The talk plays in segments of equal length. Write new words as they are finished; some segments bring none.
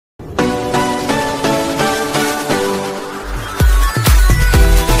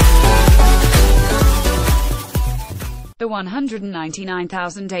The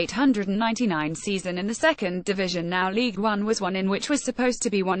 199,899 season in the second division, now League One, was one in which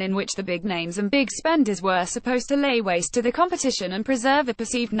the big names and big spenders were supposed to lay waste to the competition and preserve a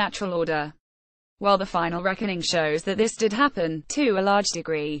perceived natural order. While the final reckoning shows that this did happen, to a large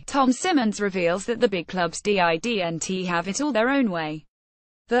degree, Tom Simmons reveals that the big clubs didn't have it all their own way.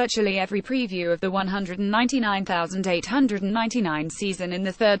 Virtually every preview of the 199,899 season in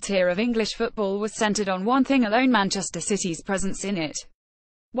the third tier of English football was centred on one thing alone: Manchester City's presence in it.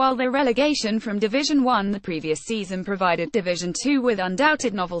 While their relegation from Division 1 the previous season provided Division 2 with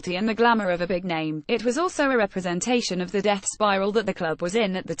undoubted novelty and the glamour of a big name, it was also a representation of the death spiral that the club was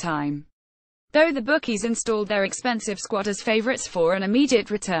in at the time. Though the bookies installed their expensive squad as favourites for an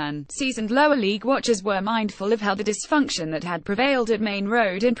immediate return, seasoned lower league watchers were mindful of how the dysfunction that had prevailed at Main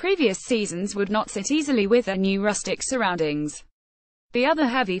Road in previous seasons would not sit easily with their new rustic surroundings. The other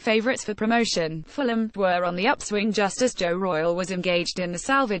heavy favourites for promotion, Fulham, were on the upswing just as Joe Royle was engaged in the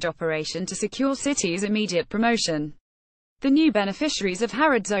salvage operation to secure City's immediate promotion. The new beneficiaries of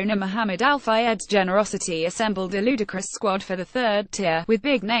Harrods owner Mohammed Al Fayed's generosity assembled a ludicrous squad for the third tier, with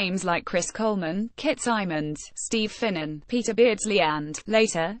big names like Chris Coleman, Kit Simons, Steve Finnan, Peter Beardsley and,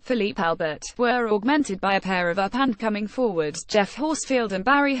 later, Philippe Albert, were augmented by a pair of up-and-coming forwards, Jeff Horsfield and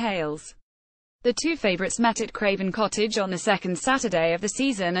Barry Hales. The two favourites met at Craven Cottage on the second Saturday of the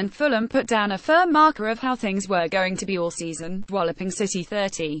season, and Fulham put down a firm marker of how things were going to be all season, walloping City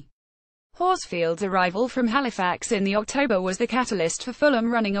 30. Horsfield's arrival from Halifax in the October was the catalyst for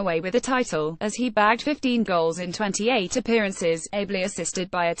Fulham running away with the title, as he bagged 15 goals in 28 appearances, ably assisted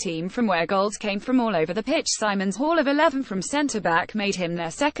by a team from where goals came from all over the pitch. Simon's haul of 11 from centre-back made him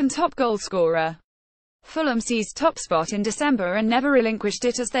their second top goal scorer. Fulham seized top spot in December and never relinquished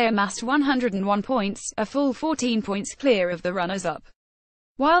it as they amassed 101 points, a full 14 points clear of the runners-up.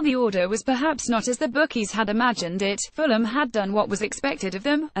 While the order was perhaps not as the bookies had imagined it, Fulham had done what was expected of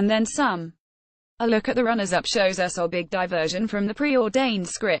them, and then some. A look at the runners-up shows us a big diversion from the preordained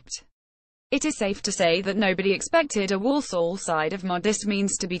script. It is safe to say that nobody expected a Walsall side of modest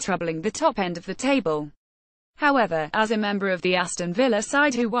means to be troubling the top end of the table. However, as a member of the Aston Villa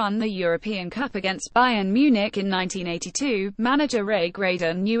side who won the European Cup against Bayern Munich in 1982, manager Ray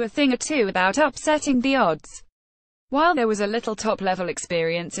Graydon knew a thing or two about upsetting the odds. While there was a little top-level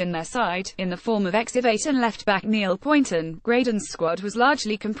experience in their side, in the form of ex-Everton left-back Neil Poynton, Graydon's squad was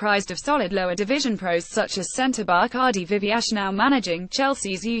largely comprised of solid lower-division pros such as centre-back Adi Viviash, now managing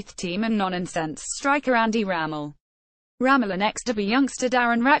Chelsea's youth team, and nonsense striker Andy Rammell. Rammell and ex-Derby youngster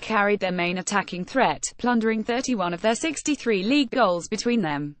Darren Rack carried their main attacking threat, plundering 31 of their 63 league goals between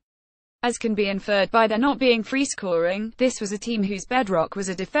them. As can be inferred by their not being free-scoring, this was a team whose bedrock was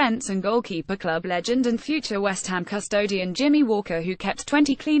a defence and goalkeeper, club legend and future West Ham custodian Jimmy Walker, who kept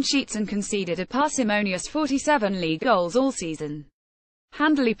 20 clean sheets and conceded a parsimonious 47 league goals all season.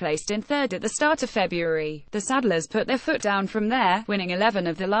 Handily placed in third at the start of February, the Saddlers put their foot down from there, winning 11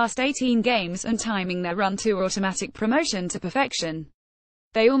 of the last 18 games and timing their run to automatic promotion to perfection.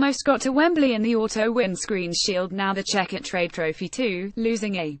 They almost got to Wembley in the auto-windscreen shield, now the Chequers Trade Trophy too,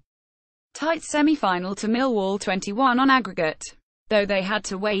 losing a tight semi-final to Millwall 21 on aggregate. Though they had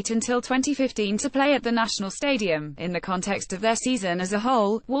to wait until 2015 to play at the National Stadium, in the context of their season as a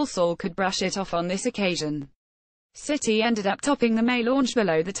whole, Walsall could brush it off on this occasion. City ended up topping the May launch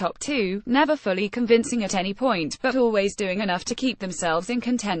below the top two, never fully convincing at any point, but always doing enough to keep themselves in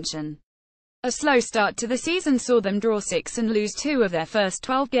contention. A slow start to the season saw them draw 6 and lose 2 of their first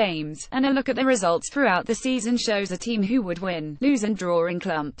 12 games, and a look at the results throughout the season shows a team who would win, lose and draw in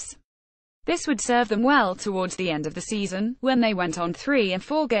clumps. This would serve them well towards the end of the season, when they went on 3 and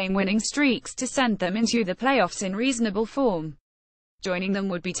 4 game winning streaks to send them into the playoffs in reasonable form. Joining them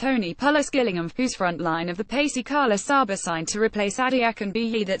would be Tony Pulis Gillingham, whose front line of the pacey Carlos Saba signed to replace Adiak and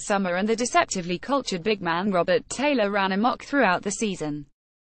Behe that summer, and the deceptively cultured big man Robert Taylor ran amok throughout the season.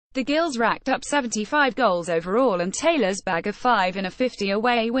 The Gills racked up 75 goals overall, and Taylor's bag of 5 in a 50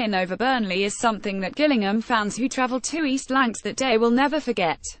 away win over Burnley is something that Gillingham fans who travelled to East Lancs that day will never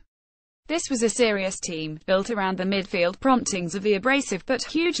forget. This was a serious team, built around the midfield promptings of the abrasive but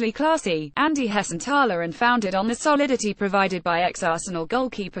hugely classy Andy Hessenthaler, and founded on the solidity provided by ex-Arsenal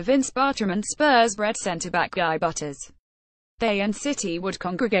goalkeeper Vince Bartram and Spurs-bred centre-back Guy Butters. They and City would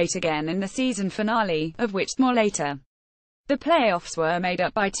congregate again in the season finale, of which more later. The playoffs were made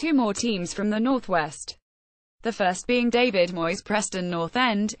up by 2 more teams from the Northwest. The first being David Moyes' Preston North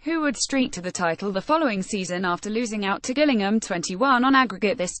End, who would streak to the title the following season after losing out to Gillingham 21 on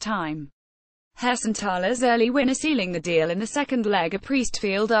aggregate this time. Hessenthaler's early winner sealing the deal in the second leg at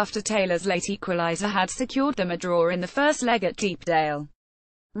Priestfield after Taylor's late equaliser had secured them a draw in the first leg at Deepdale.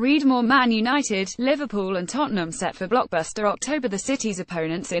 Read more. Man United, Liverpool and Tottenham set for blockbuster October. The City's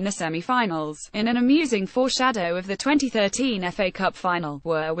opponents in the semi-finals, in an amusing foreshadow of the 2013 FA Cup final,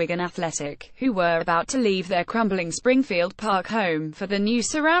 were Wigan Athletic, who were about to leave their crumbling Springfield Park home for the new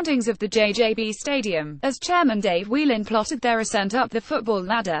surroundings of the JJB Stadium, as chairman Dave Whelan plotted their ascent up the football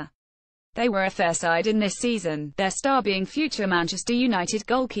ladder. They were a fair side in this season, their star being future Manchester United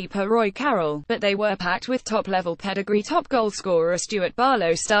goalkeeper Roy Carroll, but they were packed with top-level pedigree. Top goalscorer Stuart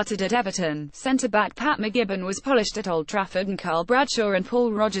Barlow started at Everton, centre-back Pat McGibbon was polished at Old Trafford, and Carl Bradshaw and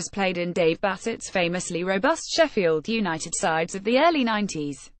Paul Rogers played in Dave Bassett's famously robust Sheffield United sides of the early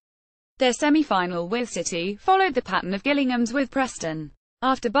 90s. Their semi-final with City followed the pattern of Gillingham's with Preston.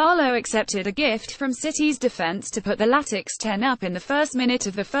 After Barlow accepted a gift from City's defence to put the Latics 10 up in the first minute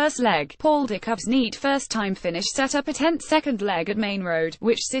of the first leg, Paul Dickov's neat first-time finish set up a tense second leg at Main Road,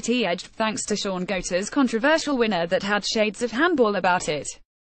 which City edged thanks to Sean Goater's controversial winner that had shades of handball about it.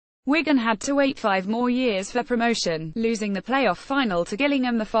 Wigan had to wait 5 more years for promotion, losing the playoff final to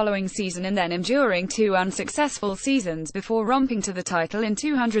Gillingham the following season and then enduring 2 unsuccessful seasons before romping to the title in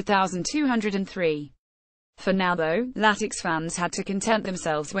 2000-203. For now though, Latics fans had to content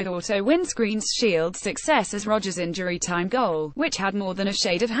themselves with Auto Windscreen's Shield success as Rogers' injury-time goal, which had more than a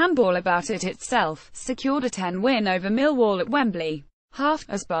shade of handball about it itself, secured a 10 win over Millwall at Wembley. Half,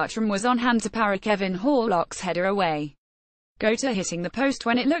 as Bartram was on hand to parry Kevin Horlock's header away. Goater hitting the post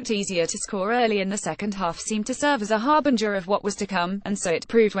when it looked easier to score early in the second half seemed to serve as a harbinger of what was to come, and so it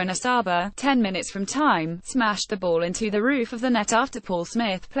proved when Asaba, 10 minutes from time, smashed the ball into the roof of the net after Paul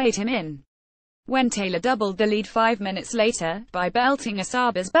Smith played him in. When Taylor doubled the lead 5 minutes later, by belting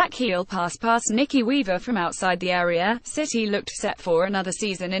Asaba's backheel pass past Nicky Weaver from outside the area, City looked set for another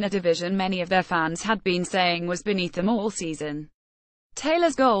season in a division many of their fans had been saying was beneath them all season.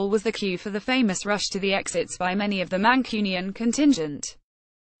 Taylor's goal was the cue for the famous rush to the exits by many of the Mancunian contingent.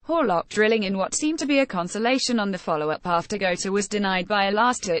 Horlock drilling in what seemed to be a consolation on the follow-up after Goater was denied by a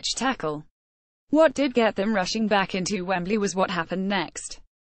last-ditch tackle. What did get them rushing back into Wembley was what happened next.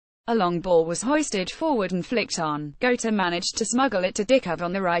 A long ball was hoisted forward and flicked on. Goater managed to smuggle it to Dickov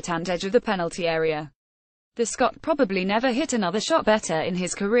on the right-hand edge of the penalty area. The Scot probably never hit another shot better in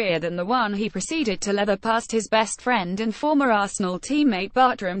his career than the one he proceeded to leather past his best friend and former Arsenal teammate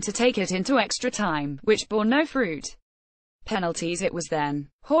Bartram to take it into extra time, which bore no fruit. Penalties it was then.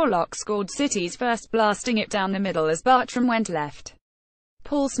 Horlock scored City's first, blasting it down the middle as Bartram went left.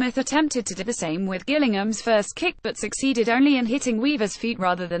 Paul Smith attempted to do the same with Gillingham's first kick but succeeded only in hitting Weaver's feet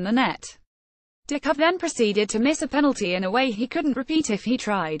rather than the net. Dickov then proceeded to miss a penalty in a way he couldn't repeat if he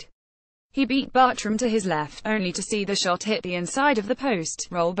tried. He beat Bartram to his left, only to see the shot hit the inside of the post,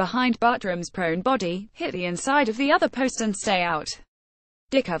 roll behind Bartram's prone body, hit the inside of the other post and stay out.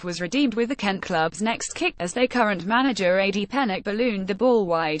 Dickov was redeemed with the Kent club's next kick, as their current manager A.D. Pennock ballooned the ball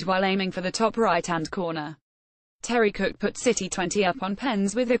wide while aiming for the top right-hand corner. Terry Cook put City 20 up on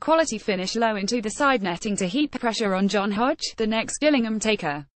pens with a quality finish low into the side netting to heap pressure on John Hodge, the next Gillingham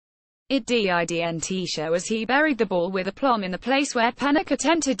taker. It didn't show as he buried the ball with aplomb in the place where Pennock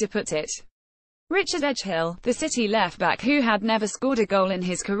attempted to put it. Richard Edgehill, the City left-back who had never scored a goal in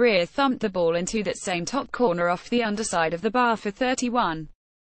his career, thumped the ball into that same top corner off the underside of the bar for 31.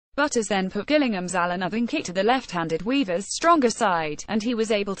 Butters then put Gillingham's Alan Oven kick to the left-handed Weaver's stronger side, and he was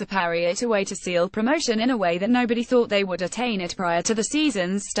able to parry it away to seal promotion in a way that nobody thought they would attain it prior to the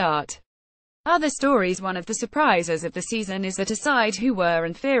season's start. Other stories. One of the surprises of the season is that a side who were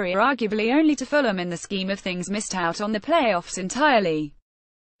inferior arguably only to Fulham in the scheme of things missed out on the playoffs entirely.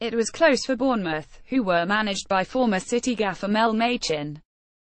 It was close for Bournemouth, who were managed by former City gaffer Mel Machin.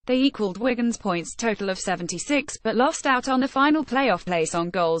 They equalled Wigan's points total of 76, but lost out on the final playoff place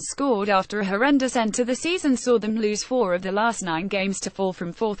on goals scored after a horrendous end to the season saw them lose 4 of the last 9 games to fall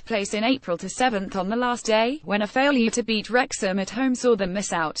from 4th place in April to 7th on the last day, when a failure to beat Wrexham at home saw them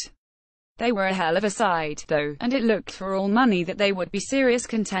miss out. They were a hell of a side, though, and it looked for all money that they would be serious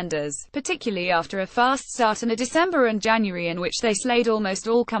contenders, particularly after a fast start in December and January in which they slayed almost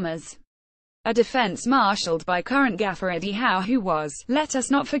all comers. A defence marshalled by current gaffer Eddie Howe, who was, let us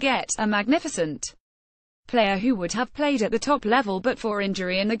not forget, a magnificent player who would have played at the top level but for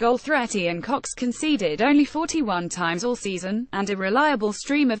injury and the goal threat. Ian Cox conceded only 41 times all season, and a reliable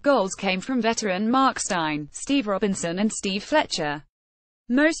stream of goals came from veteran Mark Stein, Steve Robinson and Steve Fletcher.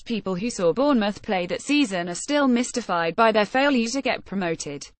 Most people who saw Bournemouth play that season are still mystified by their failure to get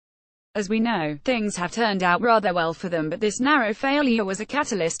promoted. As we know, things have turned out rather well for them, but this narrow failure was a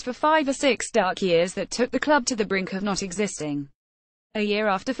catalyst for 5 or 6 dark years that took the club to the brink of not existing. A year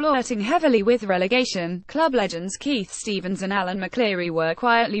after flirting heavily with relegation, club legends Keith Stevens and Alan McCleary were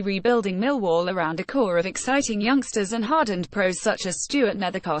quietly rebuilding Millwall around a core of exciting youngsters and hardened pros such as Stuart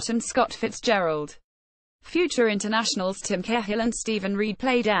Nethercott and Scott Fitzgerald. Future internationals Tim Cahill and Stephen Reid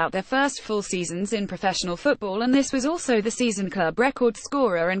played out their first full seasons in professional football, and this was also the season club record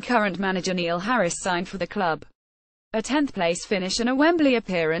scorer and current manager Neil Harris signed for the club. A 10th place finish and a Wembley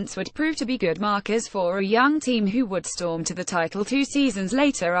appearance would prove to be good markers for a young team who would storm to the title 2 seasons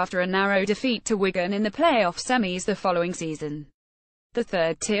later after a narrow defeat to Wigan in the playoff semis the following season. The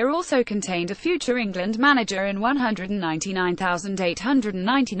third tier also contained a future England manager in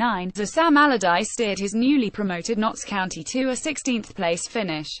 199,899, as Sam Allardyce steered his newly promoted Notts County to a 16th place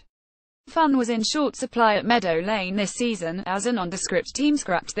finish. Fun was in short supply at Meadow Lane this season, as a nondescript team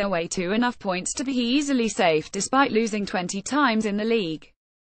scrapped their way to enough points to be easily safe despite losing 20 times in the league.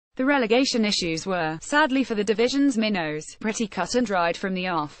 The relegation issues were, sadly for the division's minnows, pretty cut and dried from the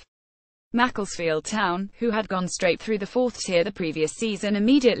off. Macclesfield Town, who had gone straight through the 4th tier the previous season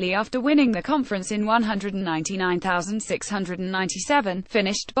immediately after winning the conference in 199,697,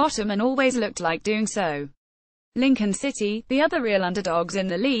 finished bottom and always looked like doing so. Lincoln City, the other real underdogs in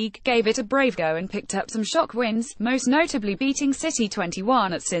the league, gave it a brave go and picked up some shock wins, most notably beating City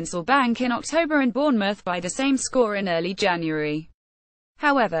 21 at Sincil Bank in October and Bournemouth by the same score in early January.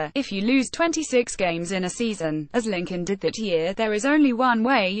 However, if you lose 26 games in a season, as Lincoln did that year, there is only one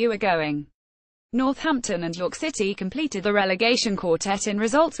way you are going. Northampton and York City completed the relegation quartet in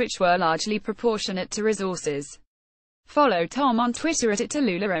results which were largely proportionate to resources. Follow Tom on Twitter at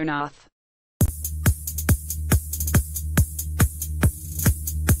 @Tallulah Onath.